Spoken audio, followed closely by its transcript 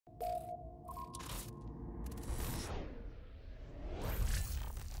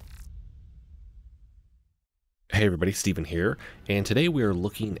Hey everybody, Steven here, and today we are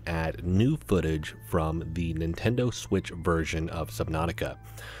looking at new footage from the Nintendo Switch version of Subnautica.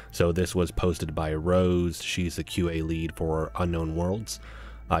 So this was posted by Rose. She's the QA lead for Unknown Worlds.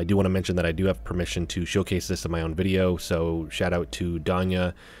 I do want to mention that I do have permission to showcase this in my own video, so shout out to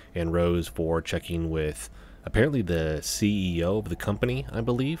Danya and Rose for checking with apparently the CEO of the company, I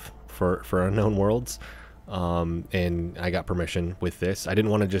believe, for Unknown Worlds. And I got permission with this. I didn't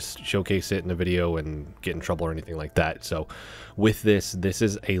want to just showcase it in a video and get in trouble or anything like that. So with this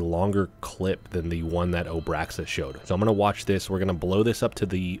is a longer clip than the one that Obraxa showed. So I'm going to watch this. We're going to blow this up to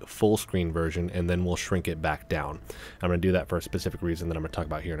the full screen version and then we'll shrink it back down. I'm going to do that for a specific reason that I'm going to talk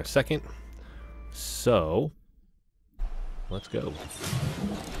about here in a second. So let's go.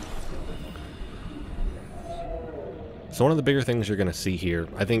 So one of the bigger things you're going to see here,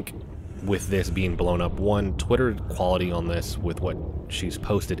 I think, with this being blown up, one, Twitter quality on this with what she's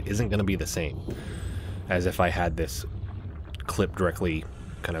posted isn't going to be the same as if I had this clip directly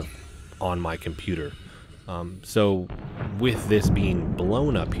kind of on my computer. So with this being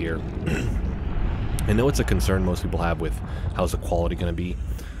blown up here, I know it's a concern most people have with how's the quality going to be.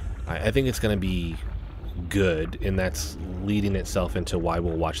 I think it's going to be good, and that's leading itself into why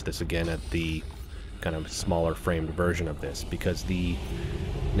we'll watch this again at the kind of smaller framed version of this, because the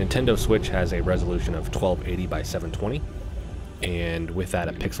Nintendo Switch has a resolution of 1280 by 720, and with that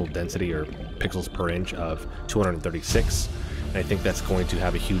a pixel density or pixels per inch of 236. And I think that's going to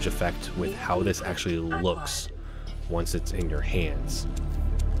have a huge effect with how this actually looks once it's in your hands.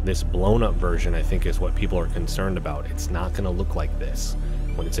 This blown up version, I think, is what people are concerned about. It's not going to look like this.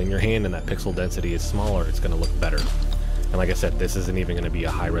 When it's in your hand and that pixel density is smaller, it's going to look better. And like I said, this isn't even going to be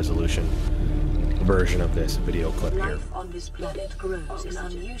a high resolution version of this video clip here. Life on this planet grows in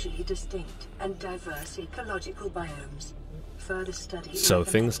unusually distinct and diverse ecological biomes. Further study. So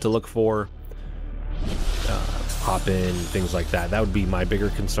things to look for, hop in, things like that. That would be my bigger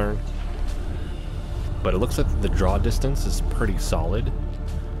concern. But it looks like the draw distance is pretty solid.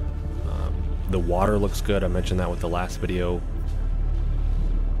 The water looks good. I mentioned that with the last video.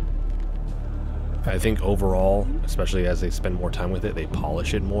 I think overall, especially as they spend more time with it, they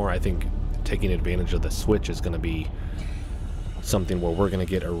polish it more. I think taking advantage of the Switch is going to be something where we're going to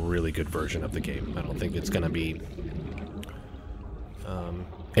get a really good version of the game. I don't think it's going to be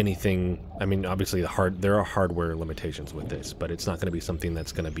anything. I mean, obviously there are hardware limitations with this, but it's not going to be something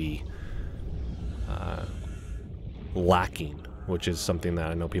that's going to be lacking, which is something that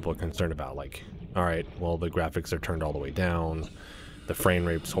I know people are concerned about. Like, all right, well, the graphics are turned all the way down, the frame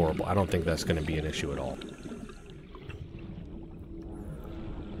rate's horrible. I don't think that's going to be an issue at all.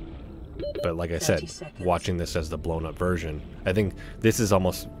 But like I said, watching this as the blown up version, I think this is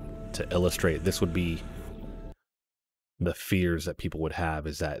almost to illustrate, this would be the fears that people would have,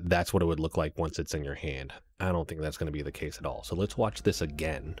 is that that's what it would look like once it's in your hand. I don't think that's going to be the case at all. So let's watch this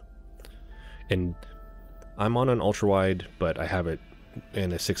again. And I'm on an ultra wide, but I have it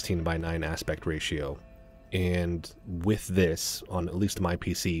in a 16:9 aspect ratio. And with this, on at least my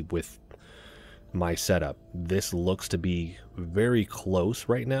PC, with my setup, this looks to be very close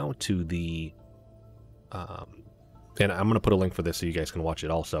right now to the and I'm going to put a link for this so you guys can watch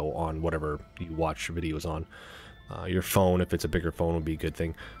it also on whatever you watch videos on. Your phone, if it's a bigger phone, would be a good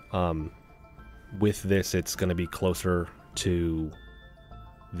thing. With this, it's going to be closer to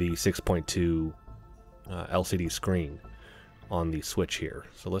the 6.2 LCD screen on the Switch here.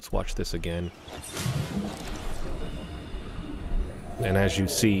 So let's watch this again. And as you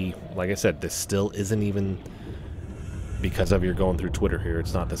see, like I said, this still isn't even, because of you're going through Twitter here,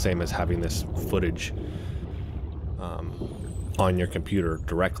 it's not the same as having this footage on your computer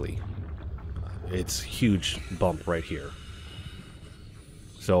directly. It's huge bump right here.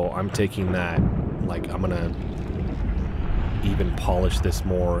 So I'm taking that, like, I'm gonna even polish this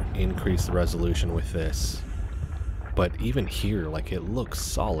more, increase the resolution with this. But even here, like, it looks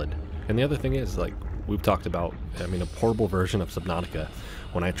solid. And the other thing is, like, we've talked about, I mean, a portable version of Subnautica.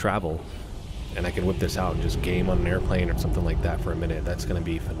 When I travel and I can whip this out and just game on an airplane or something like that for a minute, that's going to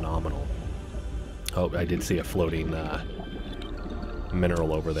be phenomenal. Oh, I did see a floating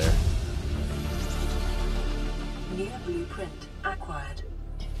mineral over there. New blueprint acquired.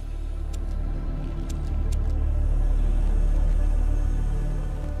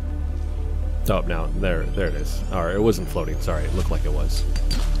 Oh, now, there it is. Alright, it wasn't floating, sorry, it looked like it was.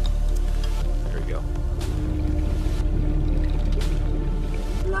 There we go.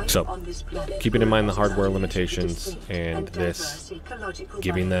 So, keeping in mind the hardware limitations and this,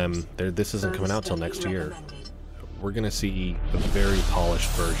 giving them, this isn't coming out till next year. We're going to see a very polished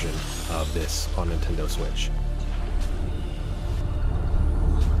version of this on Nintendo Switch.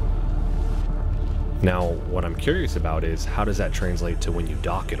 Now, what I'm curious about is how does that translate to when you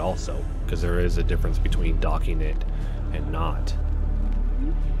dock it also? Because there is a difference between docking it and not.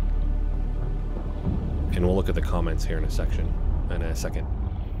 And we'll look at the comments here in a second.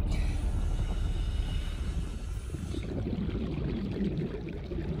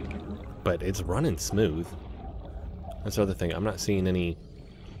 But it's running smooth. That's the other thing. I'm not seeing any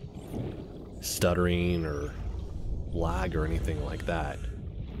stuttering or lag or anything like that.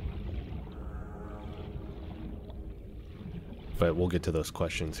 But we'll get to those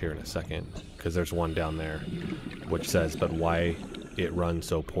questions here in a second, because there's one down there which says, but why it runs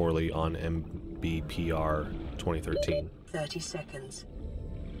so poorly on MBPR 2013? 30 seconds.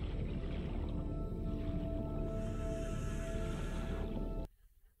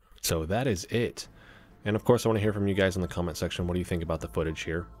 So that is it. And of course, I want to hear from you guys in the comment section. What do you think about the footage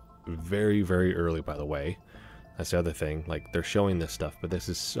here? Very, very early, by the way. That's the other thing. Like, they're showing this stuff, but this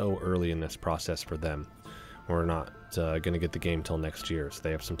is so early in this process for them. We're not going to get the game till next year, so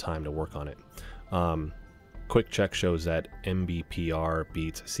they have some time to work on it. Quick check shows that MBPR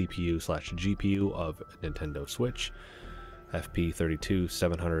beats CPU/GPU of Nintendo Switch. FP32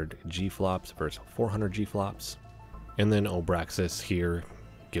 700 G-flops versus 400 G-flops. And then Obraxis here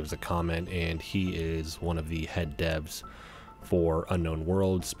gives a comment, and he is one of the head devs for Unknown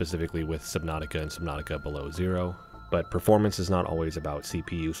Worlds, specifically with Subnautica and Subnautica Below Zero. But performance is not always about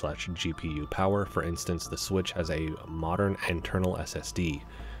CPU/GPU power. For instance, the Switch has a modern internal SSD.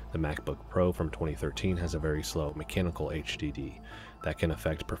 The MacBook Pro from 2013 has a very slow mechanical HDD that can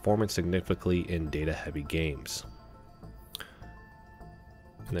affect performance significantly in data-heavy games.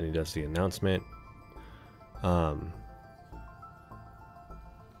 And then he does the announcement.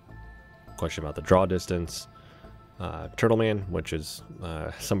 Question about the draw distance. Turtleman, which is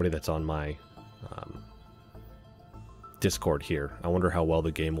somebody that's on my Discord here. I wonder how well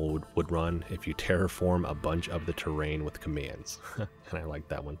the game would run if you terraform a bunch of the terrain with commands. And I like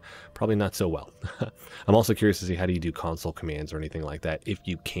that one. Probably not so well. I'm also curious to see how do you do console commands or anything like that, if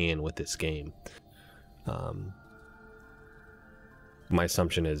you can with this game. My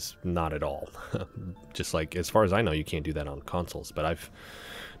assumption is not at all. Just like, as far as I know, you can't do that on consoles, but I've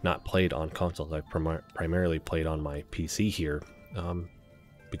not played on consoles. I've primarily played on my PC here,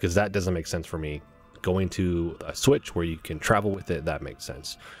 because that doesn't make sense for me. Going to a Switch where you can travel with it, that makes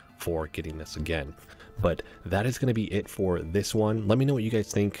sense for getting this again. But that is going to be it for this one. Let me know what you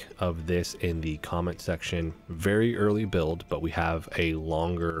guys think of this in the comment section. Very early build, but we have a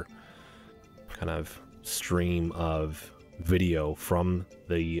longer kind of stream of video from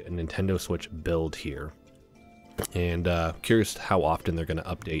the Nintendo Switch build here. And curious how often they're going to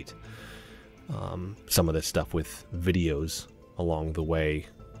update some of this stuff with videos along the way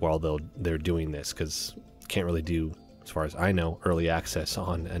while they're doing this, because can't really do, as far as I know, early access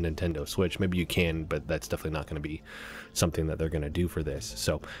on a Nintendo Switch. Maybe you can, but that's definitely not going to be something that they're going to do for this.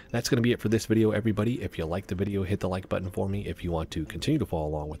 So that's going to be it for this video, everybody. If you liked the video, hit the like button for me. If you want to continue to follow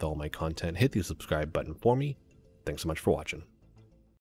along with all my content, hit the subscribe button for me. Thanks so much for watching.